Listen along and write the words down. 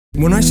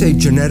When I say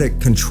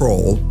genetic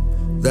control,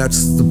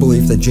 that's the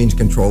belief that genes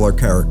control our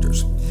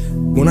characters.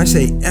 When I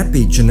say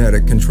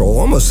epigenetic control,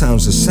 almost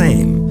sounds the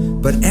same,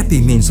 but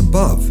epi means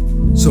above.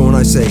 So when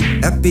I say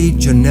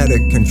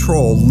epigenetic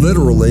control,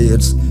 literally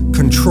it's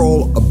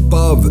control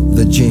above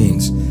the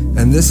genes.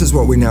 And this is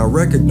what we now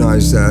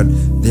recognize, that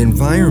the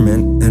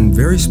environment, and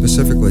very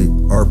specifically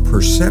our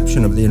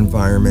perception of the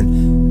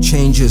environment,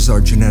 changes our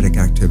genetic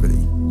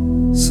activity.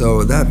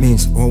 So that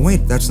means, well,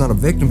 wait, that's not a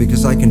victim,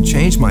 because I can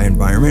change my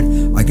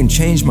environment, I can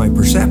change my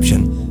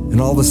perception,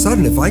 and all of a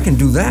sudden, if I can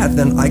do that,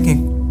 then I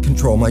can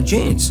control my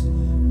genes.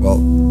 Well,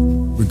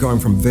 we're going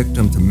from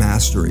victim to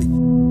mastery.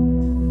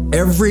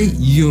 Every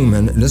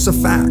human, and it's a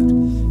fact,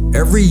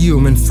 every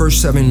human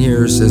first 7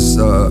 years is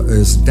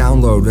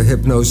download a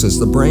hypnosis.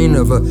 The brain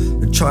of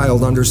a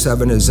child under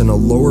 7 is in a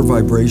lower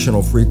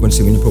vibrational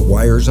frequency. When you put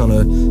wires on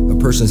a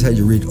person's head,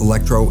 you read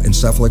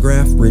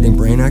electroencephalograph, reading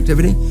brain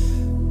activity.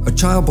 A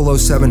child below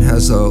 7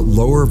 has a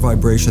lower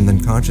vibration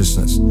than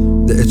consciousness.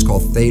 It's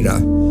called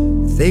theta.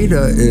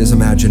 Theta is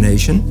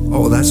imagination.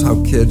 Oh, that's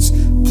how kids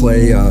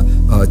play a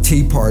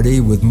tea party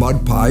with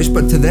mud pies,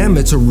 but to them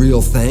it's a real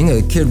thing.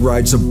 A kid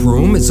rides a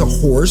broom, it's a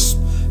horse.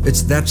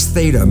 That's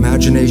theta,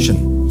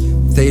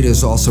 imagination. Theta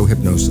is also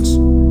hypnosis.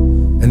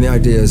 And the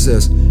idea is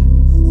this: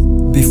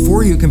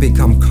 before you can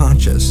become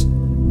conscious,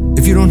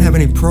 if you don't have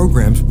any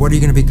programs, what are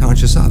you going to be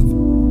conscious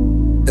of?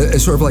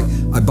 It's sort of like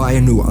I buy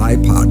a new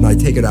iPod and I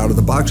take it out of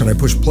the box and I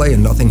push play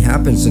and nothing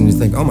happens, and you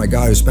think, oh my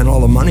God, I spent all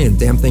the money and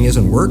the damn thing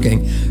isn't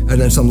working. And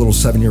then some little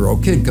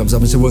 7-year-old kid comes up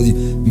and says, well,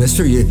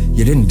 mister,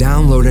 you didn't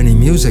download any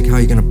music, how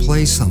are you going to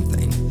play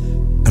something?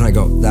 And I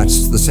go,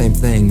 that's the same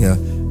thing.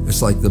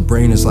 It's like the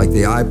brain is like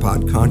the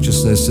iPod.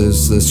 Consciousness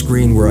is the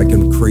screen where I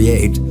can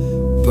create.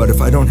 But if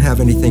I don't have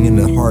anything in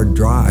the hard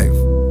drive,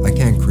 I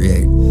can't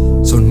create.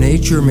 So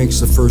nature makes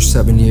the first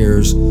 7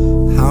 years.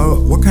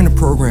 What kind of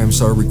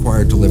programs are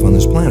required to live on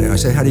this planet? I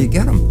say, how do you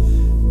get them?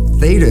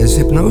 Theta is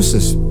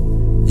hypnosis.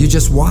 You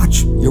just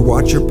watch. You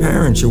watch your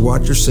parents, you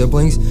watch your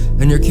siblings,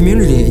 and your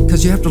community,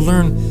 because you have to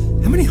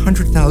learn how many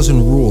 100,000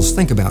 rules.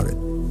 Think about it.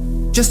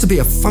 Just to be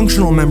a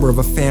functional member of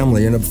a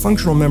family and a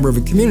functional member of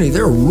a community,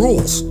 there are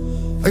rules.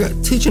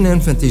 Teach an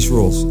infant these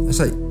rules.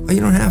 I say, oh,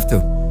 you don't have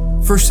to.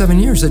 First 7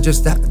 years,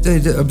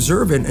 they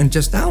observe it and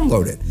just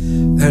download it.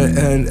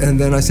 And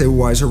then I say, well,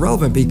 why is it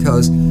relevant?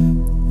 Because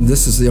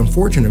this is the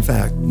unfortunate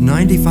fact.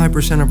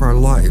 95% of our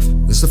life,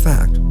 this is a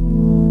fact,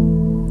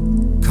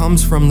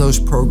 comes from those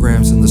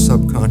programs in the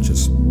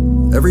subconscious.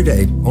 Every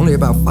day, only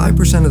about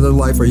 5% of their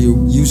life are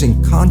you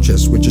using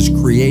conscious, which is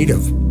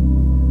creative.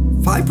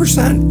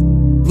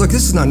 5%. Look,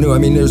 this is not new. I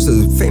mean, there's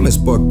the famous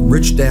book,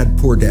 Rich Dad,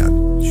 Poor Dad.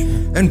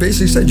 And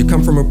basically said you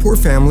come from a poor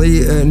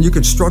family and you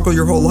could struggle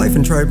your whole life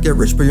and try to get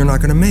rich, but you're not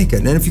going to make it.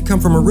 And if you come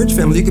from a rich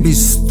family, you could be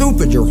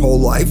stupid your whole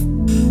life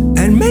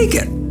and make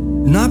it.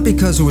 Not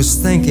because it was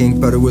thinking,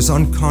 but it was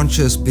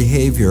unconscious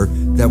behavior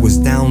that was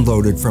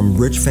downloaded from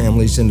rich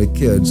families into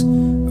kids,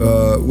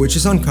 which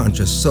is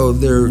unconscious. So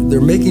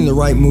they're making the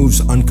right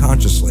moves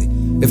unconsciously.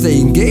 If they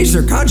engage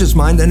their conscious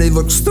mind, then they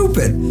look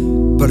stupid,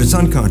 but it's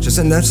unconscious.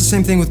 And that's the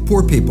same thing with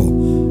poor people.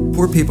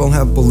 Poor people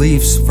have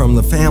beliefs from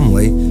the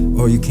family.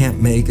 Oh, you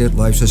can't make it,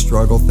 life's a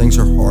struggle, things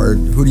are hard,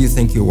 who do you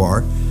think you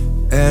are?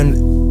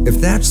 And if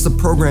that's the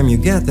program you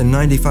get, then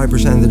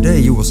 95% of the day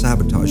you will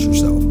sabotage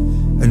yourself.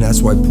 And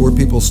that's why poor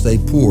people stay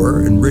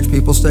poor and rich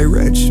people stay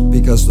rich,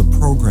 because the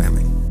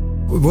programming.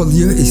 Well,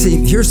 you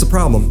see, here's the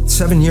problem.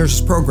 7 years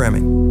is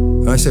programming.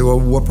 And I say, well,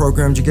 what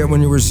program did you get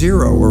when you were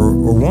 0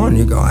 or 1?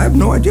 You go, I have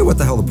no idea what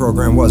the hell the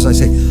program was. I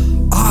say,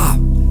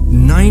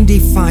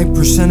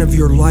 95% of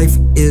your life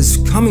is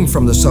coming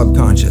from the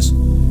subconscious.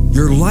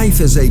 Your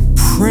life is a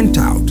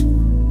printout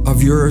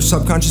of your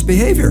subconscious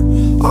behavior.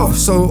 Oh,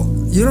 so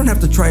you don't have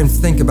to try and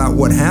think about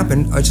what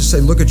happened. I just say,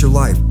 look at your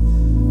life.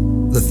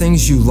 The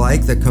things you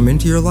like that come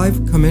into your life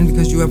come in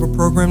because you have a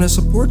program that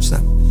supports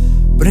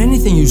them. But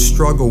anything you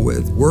struggle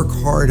with, work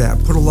hard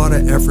at, put a lot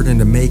of effort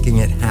into making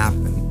it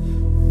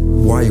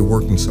happen, why you're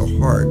working so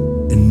hard,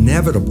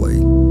 inevitably,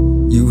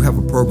 you have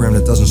a program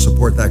that doesn't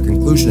support that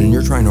conclusion and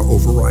you're trying to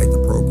override the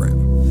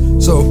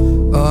program. So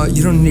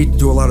you don't need to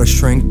do a lot of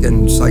shrink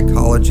and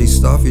psychology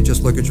stuff. You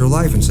just look at your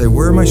life and say,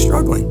 where am I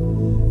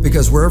struggling?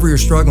 Because wherever you're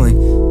struggling,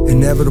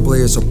 inevitably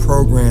is a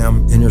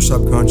program in your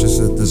subconscious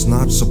that does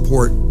not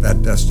support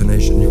that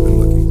destination you've been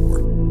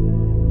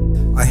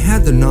looking for. I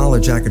had the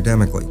knowledge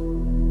academically.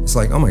 It's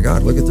like, oh my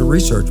God, look at the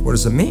research. What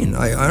does it mean?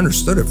 I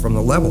understood it from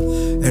the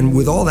level. And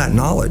with all that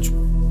knowledge,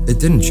 it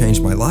didn't change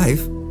my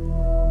life.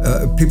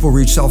 People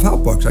read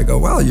self-help books. I go,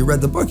 well, you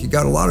read the book, you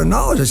got a lot of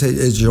knowledge. I say,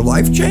 is your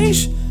life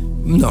changed?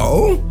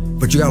 No,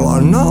 but you got a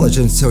lot of knowledge.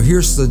 And so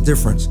here's the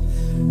difference.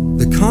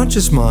 The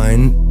conscious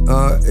mind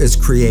is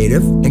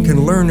creative and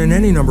can learn in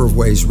any number of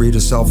ways. Read a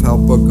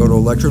self-help book, go to a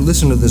lecture,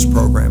 listen to this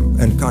program,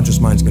 and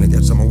conscious mind's going to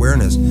get some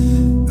awareness.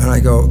 And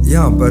I go,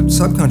 yeah, but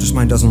subconscious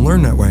mind doesn't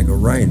learn that way. I go,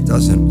 right, it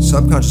doesn't.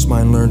 Subconscious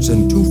mind learns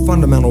in 2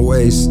 fundamental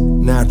ways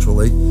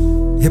naturally.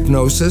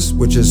 Hypnosis,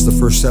 which is the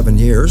first 7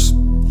 years.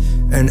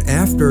 And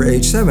after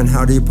age 7,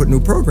 how do you put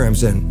new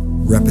programs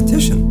in?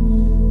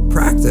 Repetition,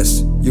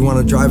 practice. You want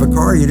to drive a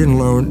car? You didn't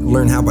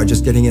learn how by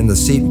just getting in the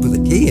seat and put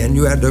the key in.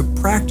 You had to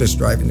practice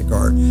driving the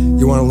car.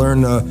 You want to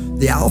learn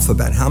the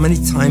alphabet. How many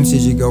times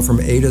did you go from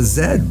A to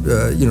Z?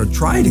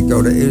 Try to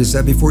go to A to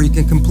Z before you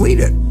can complete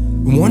it.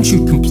 Once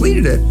you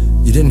completed it,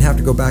 you didn't have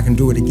to go back and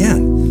do it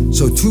again.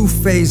 So 2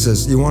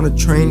 phases. You want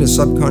to train the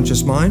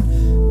subconscious mind.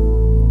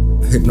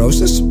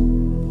 Hypnosis,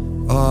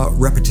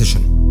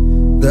 repetition.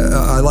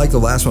 I like the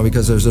last one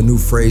because there's a new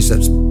phrase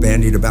that's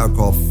bandied about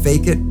called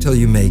fake it till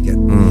you make it.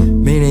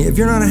 Meaning, if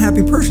you're not a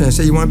happy person, I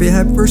say, you want to be a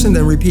happy person?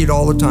 Then repeat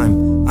all the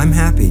time, I'm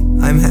happy,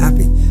 I'm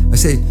happy. I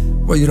say,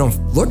 well, you don't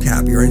look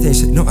happy or anything. I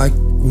say, no,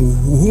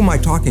 who am I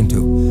talking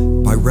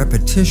to? By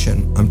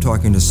repetition, I'm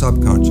talking to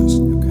subconscious.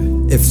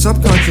 Okay. If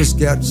subconscious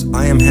gets,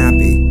 I am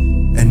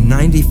happy, and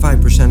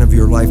 95% of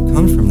your life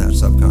comes from that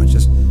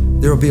subconscious,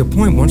 there will be a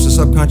point once the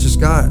subconscious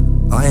got,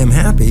 I am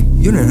happy,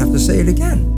 you don't have to say it again.